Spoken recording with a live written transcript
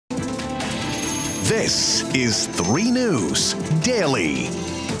This is 3 News Daily.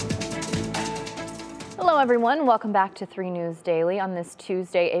 Hello everyone, welcome back to 3 News Daily on this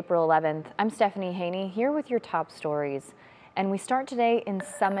Tuesday, April 11th. I'm Stephanie Haney here with your top stories. And we start today in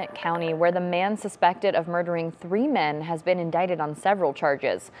Summit County, where the man suspected of murdering 3 men has been indicted on several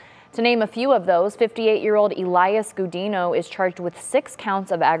charges. To name a few of those, 58-year-old Elias Gudino is charged with 6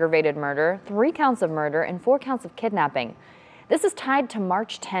 counts of aggravated murder, 3 counts of murder, and 4 counts of kidnapping. This is tied to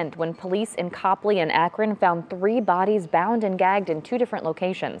March 10th when police in Copley and Akron found 3 bodies bound and gagged in 2 different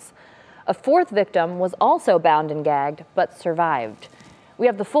locations. A 4th victim was also bound and gagged, but survived. We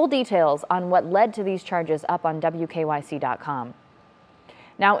have the full details on what led to these charges up on WKYC.com.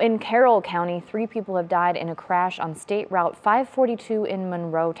 Now in Carroll County, 3 people have died in a crash on State Route 542 in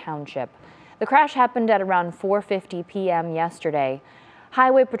Monroe Township. The crash happened at around 4:50 p.m. yesterday.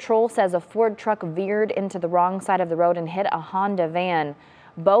 Highway Patrol says a Ford truck veered into the wrong side of the road and hit a Honda van.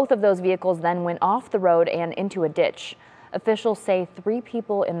 Both of those vehicles then went off the road and into a ditch. Officials say 3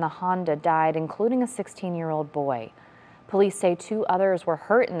 people in the Honda died, including a 16-year-old boy. Police say 2 others were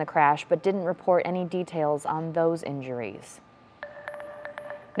hurt in the crash, but didn't report any details on those injuries.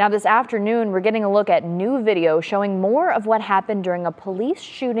 Now this afternoon, we're getting a look at new video showing more of what happened during a police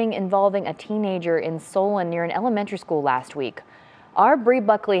shooting involving a teenager in Solon near an elementary school last week. Our Bree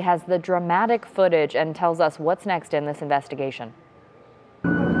Buckley has the dramatic footage and tells us what's next in this investigation.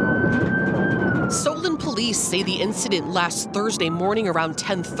 Solon police say the incident last Thursday morning around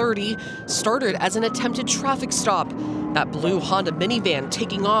 10:30 started as an attempted traffic stop. That blue Honda minivan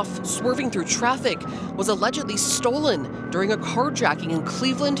taking off, swerving through traffic, was allegedly stolen during a carjacking in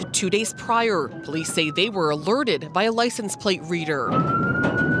Cleveland 2 days prior. Police say they were alerted by a license plate reader.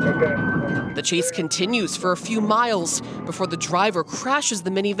 The chase continues for a few miles before the driver crashes the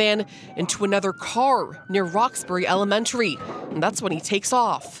minivan into another car near Roxbury Elementary, and that's when he takes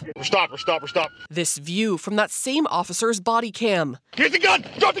off. We're stopped. This view from that same officer's body cam. Here's the gun!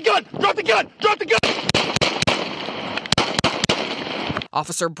 Drop the gun! Drop the gun! Drop the gun!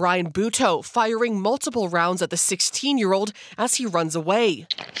 Officer Brian Buto firing multiple rounds at the 16-year-old as he runs away.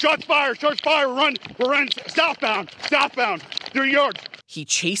 Shots fired! We're running southbound through yards. He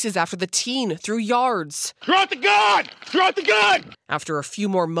chases after the teen through yards. Drop the gun! Drop the gun! After a few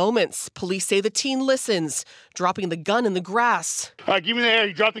more moments, police say the teen listens, dropping the gun in the grass. All right, give me the air.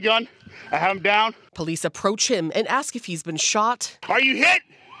 You drop the gun. I have him down. Police approach him and ask if he's been shot. Are you hit?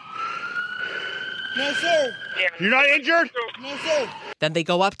 No, sir. You're not injured? No, sir. Then they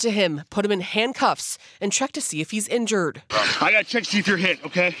go up to him, put him in handcuffs, and check to see if he's injured. I gotta check to see if you're hit,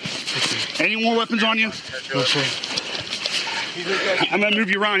 okay? Any more weapons on you? No, sir. I'm gonna move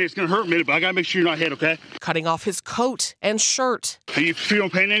you around here. It's gonna hurt a minute, but I gotta make sure you're not hit, okay? Cutting off his coat and shirt. Are you feeling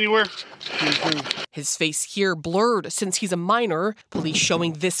pain anywhere? His face here blurred since he's a minor. Police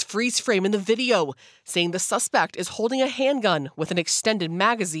showing this freeze frame in the video, saying the suspect is holding a handgun with an extended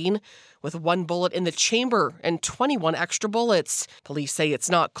magazine with 1 bullet in the chamber and 21 extra bullets. Police say it's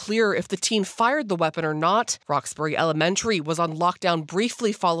not clear if the teen fired the weapon or not. Roxbury Elementary was on lockdown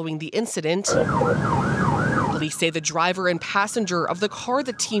briefly following the incident. Police say the driver and passenger of the car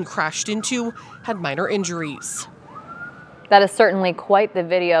the teen crashed into had minor injuries. That is certainly quite the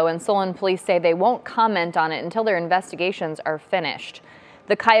video, and Solon police say they won't comment on it until their investigations are finished.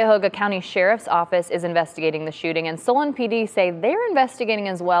 The Cuyahoga County Sheriff's Office is investigating the shooting, and Solon PD say they're investigating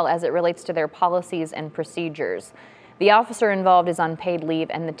as well as it relates to their policies and procedures. The officer involved is on paid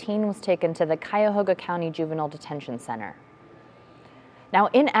leave, and the teen was taken to the Cuyahoga County Juvenile Detention Center. Now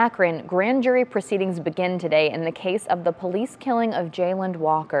in Akron, grand jury proceedings begin today in the case of the police killing of Jayland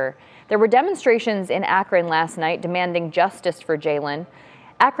Walker. There were demonstrations in Akron last night demanding justice for Jayland.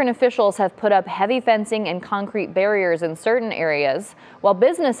 Akron officials have put up heavy fencing and concrete barriers in certain areas, while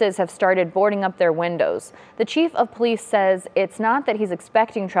businesses have started boarding up their windows. The chief of police says it's not that he's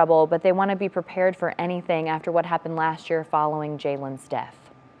expecting trouble, but they want to be prepared for anything after what happened last year following Jayland's death.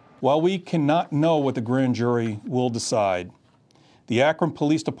 While we cannot know what the grand jury will decide, the Akron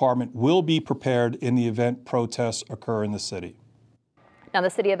Police Department will be prepared in the event protests occur in the city. Now, the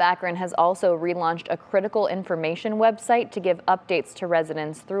city of Akron has also relaunched a critical information website to give updates to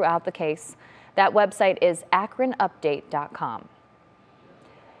residents throughout the case. That website is akronupdate.com.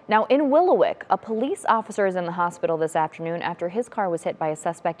 Now, in Willowick, a police officer is in the hospital this afternoon after his car was hit by a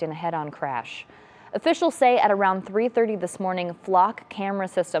suspect in a head-on crash. Officials say at around 3:30 this morning, flock camera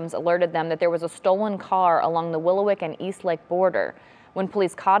systems alerted them that there was a stolen car along the Willowick and East Lake border. When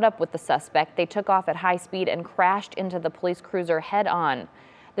police caught up with the suspect, they took off at high speed and crashed into the police cruiser head-on.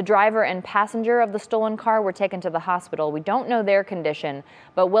 The driver and passenger of the stolen car were taken to the hospital. We don't know their condition,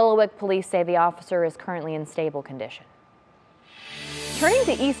 but Willowick police say the officer is currently in stable condition. Turning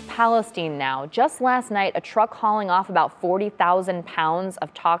to East Palestine now, just last night, a truck hauling off about 40,000 pounds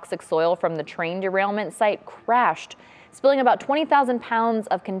of toxic soil from the train derailment site crashed, spilling about 20,000 pounds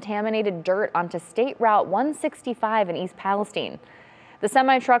of contaminated dirt onto State Route 165 in East Palestine. The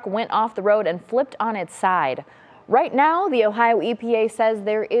semi-truck went off the road and flipped on its side. Right now, the Ohio EPA says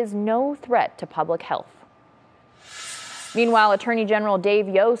there is no threat to public health. Meanwhile, Attorney General Dave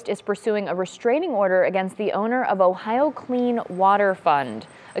Yost is pursuing a restraining order against the owner of Ohio Clean Water Fund,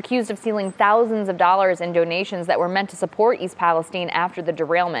 accused of stealing thousands of dollars in donations that were meant to support East Palestine after the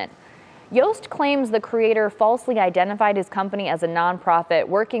derailment. Yost claims the creator falsely identified his company as a nonprofit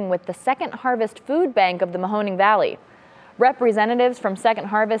working with the Second Harvest Food Bank of the Mahoning Valley. Representatives from Second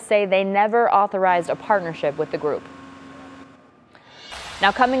Harvest say they never authorized a partnership with the group.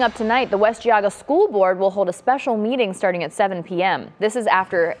 Now, coming up tonight, the West Geauga School Board will hold a special meeting starting at 7 p.m. This is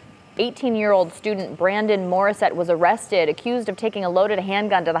after 18-year-old student Brandon Morissette was arrested, accused of taking a loaded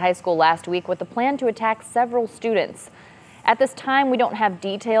handgun to the high school last week with the plan to attack several students. At this time, we don't have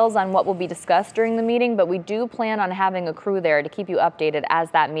details on what will be discussed during the meeting, but we do plan on having a crew there to keep you updated as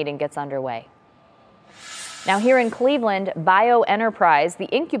that meeting gets underway. Now, here in Cleveland, BioEnterprise, the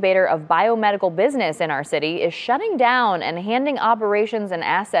incubator of biomedical business in our city, is shutting down and handing operations and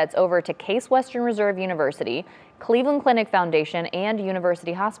assets over to Case Western Reserve University, Cleveland Clinic Foundation, and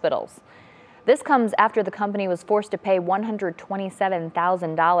University Hospitals. This comes after the company was forced to pay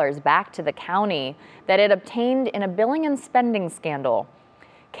 $127,000 back to the county that it obtained in a billing and spending scandal.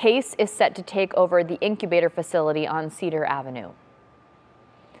 Case is set to take over the incubator facility on Cedar Avenue.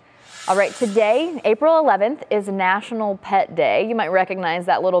 All right, today, April 11th, is National Pet Day. You might recognize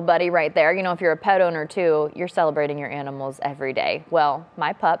that little buddy right there. You know, if you're a pet owner, too, you're celebrating your animals every day. Well,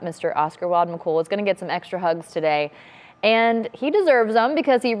 my pup, Mr. Oscar Wilde McCool, is going to get some extra hugs today. And he deserves them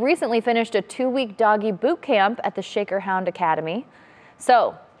because he recently finished a 2-week doggy boot camp at the Shaker Hound Academy.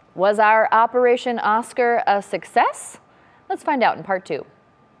 So, was our Operation Oscar a success? Let's find out in part 2.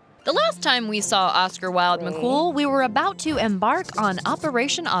 The last time we saw Oscar Wilde McCool, we were about to embark on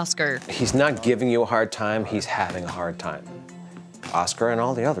Operation Oscar. He's not giving you a hard time, he's having a hard time. Oscar and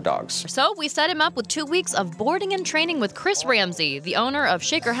all the other dogs. So we set him up with 2 weeks of boarding and training with Chris Ramsey, the owner of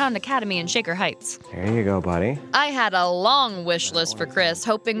Shaker Hound Academy in Shaker Heights. There you go, buddy. I had a long wish list for Chris,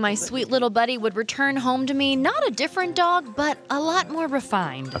 hoping my sweet little buddy would return home to me, not a different dog, but a lot more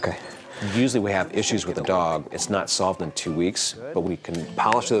refined. Okay. Usually we have issues with a dog. It's not solved in 2 weeks, but we can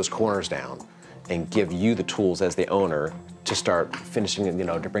polish those corners down and give you the tools as the owner to start finishing,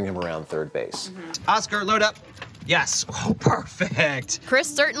 to bring him around third base. Oscar, load up. Yes. Oh, perfect. Chris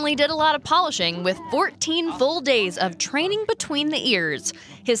certainly did a lot of polishing with 14 full days of training between the ears.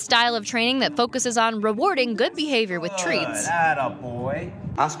 His style of training that focuses on rewarding good behavior with treats. Attaboy.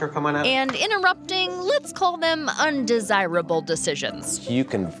 Oscar, come on out. And interrupting, let's call them undesirable decisions. You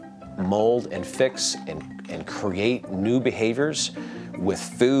can mold and fix and create new behaviors with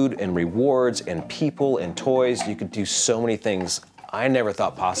food and rewards and people and toys. You could do so many things I never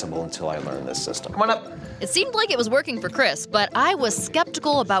thought possible until I learned this system. Come on up. It seemed like it was working for Chris, but I was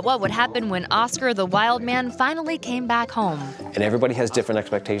skeptical about what would happen when Oscar the wild man finally came back home. And everybody has different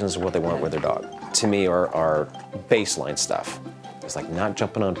expectations of what they want with their dog. To me, our baseline stuff. It's like not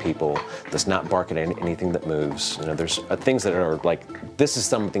jumping on people, does not bark at anything that moves. There's things that are like, this is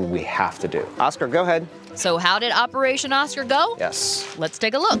something we have to do. Oscar, go ahead. So how did Operation Oscar go? Yes. Let's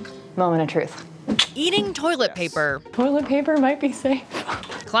take a look. Moment of truth. Eating toilet paper. Toilet paper might be safe.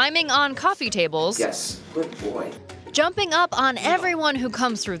 Climbing on coffee tables. Yes. Good boy. Jumping up on everyone who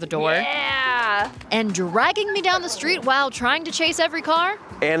comes through the door. Yeah. And dragging me down the street while trying to chase every car.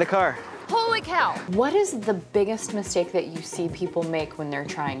 And a car. Holy cow. What is the biggest mistake that you see people make when they're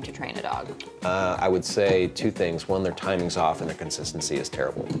trying to train a dog? I would say 2 things. One, their timing's off and their consistency is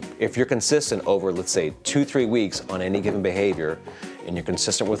terrible. If you're consistent over, let's say, 2-3 weeks on any given behavior, and you're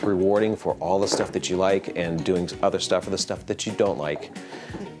consistent with rewarding for all the stuff that you like and doing other stuff for the stuff that you don't like,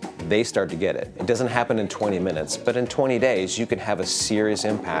 they start to get it. It doesn't happen in 20 minutes, but in 20 days, you can have a serious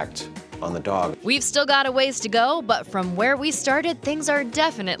impact on the dog. We've still got a ways to go, but from where we started, things are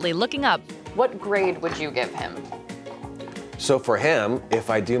definitely looking up. What grade would you give him? So for him,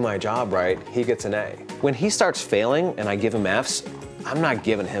 if I do my job right, he gets an A. When he starts failing and I give him Fs, I'm not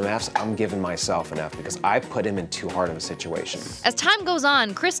giving him Fs, I'm giving myself an F because I put him in too hard of a situation. As time goes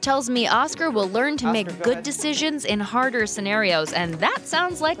on, Chris tells me Oscar will learn to make good decisions in harder scenarios, and that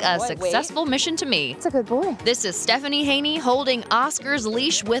sounds like a successful mission to me. It's a good boy. This is Stephanie Haney holding Oscar's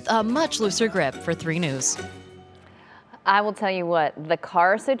leash with a much looser grip for 3 News. I will tell you what, the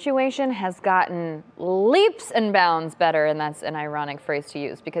car situation has gotten leaps and bounds better, and that's an ironic phrase to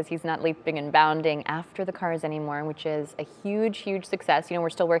use because he's not leaping and bounding after the cars anymore, which is a huge, huge success. You know, we're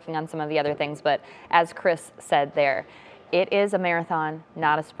still working on some of the other things, but as Chris said there, it is a marathon,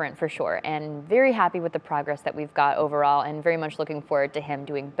 not a sprint for sure, and very happy with the progress that we've got overall, and very much looking forward to him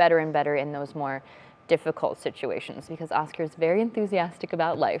doing better and better in those more difficult situations because Oscar is very enthusiastic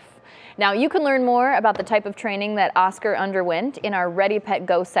about life. Now, you can learn more about the type of training that Oscar underwent in our Ready Pet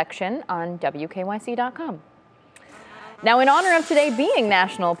Go section on WKYC.com. Now, in honor of today being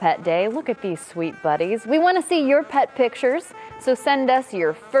National Pet Day, look at these sweet buddies. We want to see your pet pictures, so send us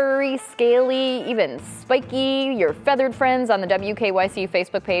your furry, scaly, even spiky, your feathered friends on the WKYC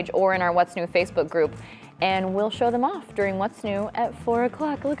Facebook page or in our What's New Facebook group, and we'll show them off during What's New at 4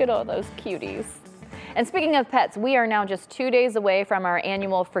 o'clock. Look at all those cuties. And speaking of pets, we are now just 2 days away from our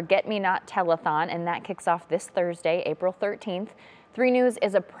annual Forget Me Not Telethon, and that kicks off this Thursday, April 13th. 3 News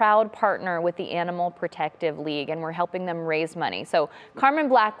is a proud partner with the Animal Protective League, and we're helping them raise money. So Carmen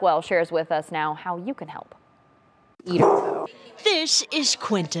Blackwell shares with us now how you can help. This is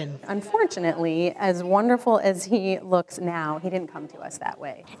Quentin. Unfortunately, as wonderful as he looks now, he didn't come to us that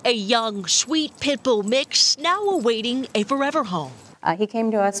way. A young, sweet pit bull mix now awaiting a forever home. He came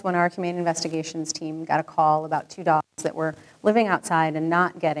to us when our Humane Investigations team got a call about 2 dogs that were living outside and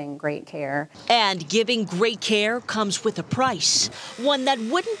not getting great care. And giving great care comes with a price, one that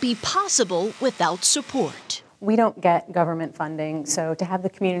wouldn't be possible without support. We don't get government funding, so to have the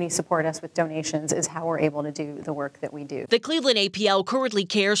community support us with donations is how we're able to do the work that we do. The Cleveland APL currently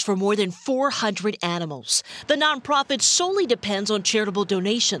cares for more than 400 animals. The nonprofit solely depends on charitable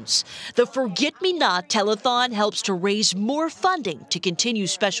donations. The Forget Me Not Telethon helps to raise more funding to continue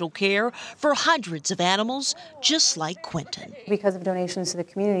special care for hundreds of animals just like Quentin. Because of donations to the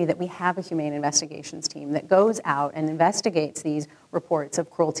community, that we have a Humane Investigations team that goes out and investigates these reports of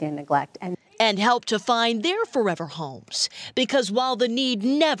cruelty and neglect and help to find their forever homes. Because while the need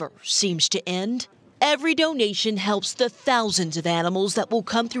never seems to end, every donation helps the thousands of animals that will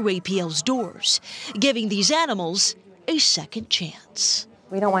come through APL's doors, giving these animals a second chance.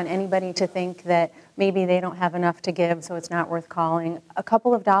 We don't want anybody to think that maybe they don't have enough to give, so it's not worth calling. A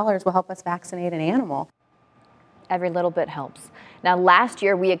couple of dollars will help us vaccinate an animal. Every little bit helps. Now, last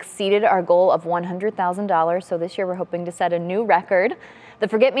year we exceeded our goal of $100,000, so this year we're hoping to set a new record. The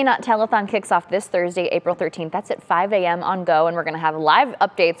Forget Me Not Telethon kicks off this Thursday, April 13th. That's at 5 a.m. on Go, and we're going to have live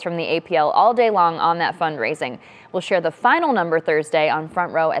updates from the APL all day long on that fundraising. We'll share the final number Thursday on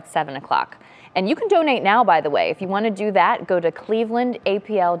Front Row at 7 o'clock. And you can donate now, by the way. If you want to do that, go to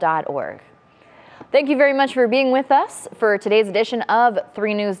clevelandapl.org. Thank you very much for being with us for today's edition of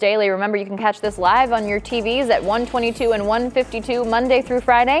 3 News Daily. Remember, you can catch this live on your TVs at 122 and 152 Monday through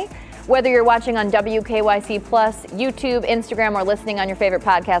Friday. Whether you're watching on WKYC Plus, YouTube, Instagram, or listening on your favorite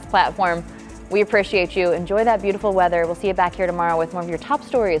podcast platform, we appreciate you. Enjoy that beautiful weather. We'll see you back here tomorrow with more of your top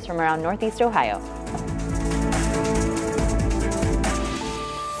stories from around Northeast Ohio.